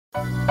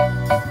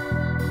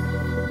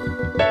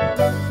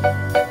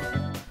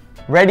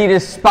Ready to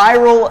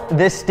spiral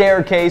this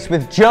staircase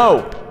with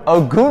Joe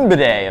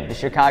Ogunbode of the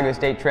Chicago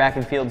State Track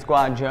and Field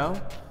Squad. Joe,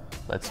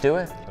 let's do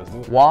it. Let's do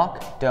it.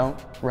 Walk, don't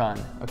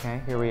run.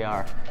 Okay, here we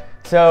are.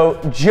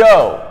 So,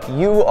 Joe,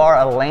 you are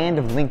a Land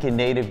of Lincoln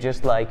native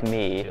just like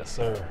me. Yes,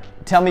 sir.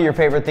 Tell me your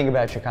favorite thing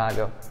about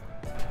Chicago.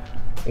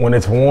 When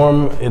it's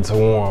warm, it's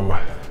warm.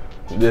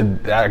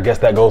 I guess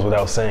that goes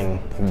without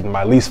saying.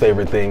 My least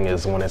favorite thing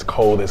is when it's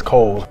cold, it's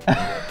cold.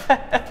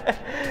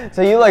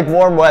 So you like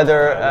warm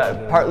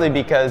weather, partly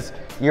because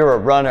you're a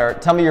runner.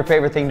 Tell me your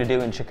favorite thing to do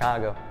in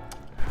Chicago.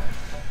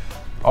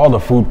 All the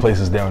food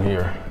places down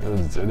here,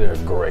 they're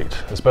great,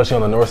 especially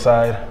on the north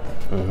side.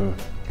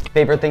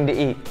 Favorite thing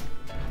to eat?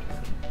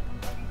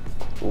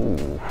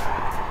 Ooh,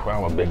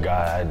 well, I'm a big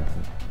guy.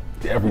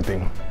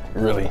 Everything,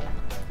 really.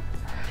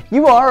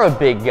 You are a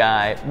big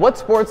guy. What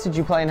sports did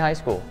you play in high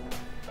school?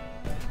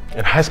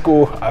 In high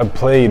school, I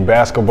played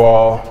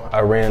basketball,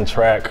 I ran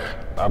track,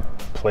 I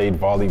played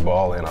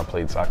volleyball, and I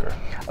played soccer.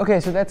 Okay,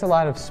 so that's a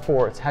lot of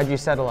sports. How'd you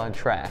settle on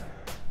track?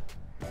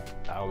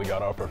 I only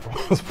got offered for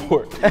one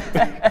sport.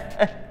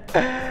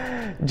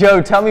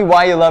 Joe, tell me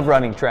why you love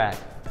running track.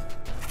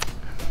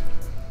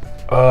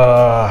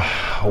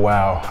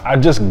 Wow. I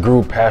just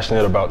grew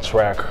passionate about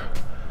track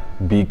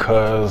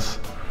because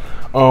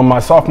my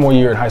sophomore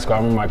year in high school, I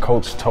remember my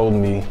coach told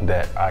me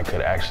that I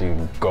could actually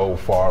go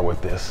far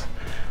with this.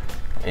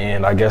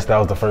 And I guess that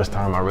was the first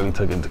time I really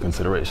took it into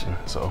consideration.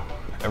 So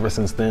ever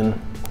since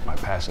then, my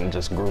passion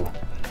just grew.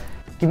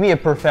 Give me a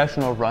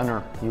professional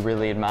runner you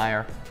really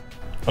admire.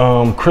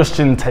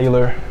 Christian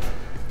Taylor,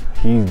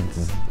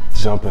 he's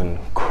jumping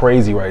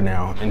crazy right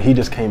now, and he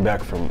just came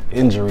back from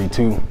injury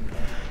too.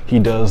 He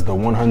does the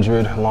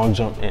 100 long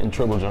jump and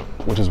triple jump,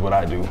 which is what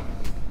I do.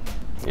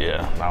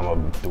 Yeah,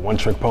 I'm the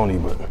one-trick pony,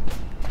 but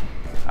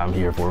I'm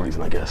here for a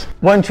reason, I guess.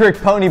 One-trick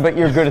pony, but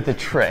you're good at the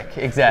trick.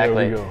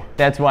 Exactly. There we go.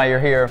 That's why you're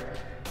here.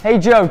 Hey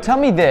Joe, tell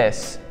me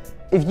this.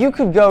 If you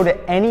could go to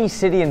any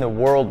city in the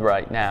world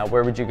right now,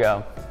 where would you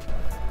go?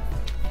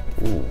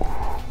 Ooh.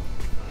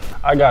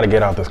 I gotta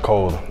get out this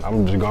cold.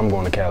 I'm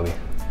going to Cali.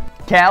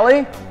 Cali?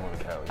 I'm going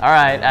to Cali. All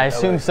right, I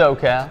assume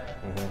SoCal.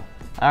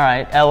 All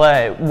right,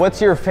 LA. What's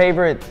your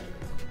favorite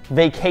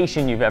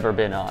vacation you've ever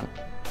been on?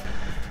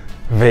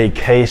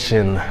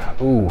 Vacation.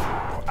 Ooh,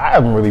 I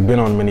haven't really been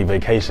on many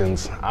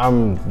vacations.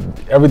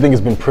 Everything has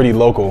been pretty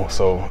local,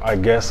 so I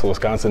guess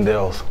Wisconsin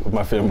Dells with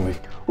my family.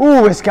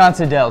 Ooh,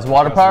 Wisconsin Dells.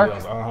 Water park?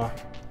 Dells,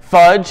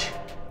 Fudge?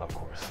 Of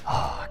course.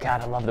 Oh,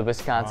 God, I love the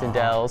Wisconsin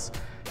Dells.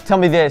 Tell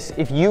me this,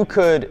 if you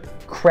could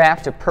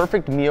craft a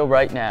perfect meal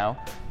right now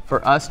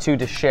for us two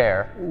to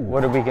share,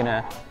 what are we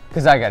gonna,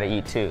 because I gotta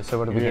eat too, so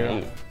what are we gonna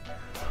eat?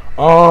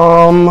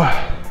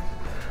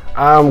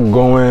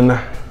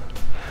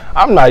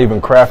 I'm not even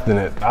crafting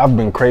it. I've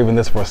been craving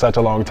this for such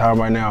a long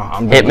time right now.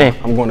 Hit me.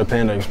 I'm going to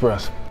Panda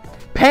Express.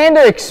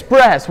 Panda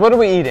Express, what are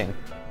we eating?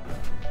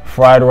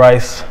 Fried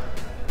rice,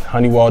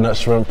 honey walnut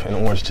shrimp, and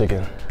orange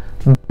chicken.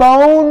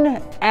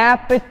 Bon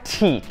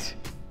appetit.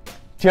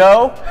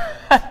 Joe,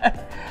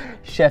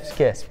 chef's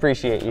kiss,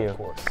 appreciate you. Of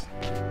course.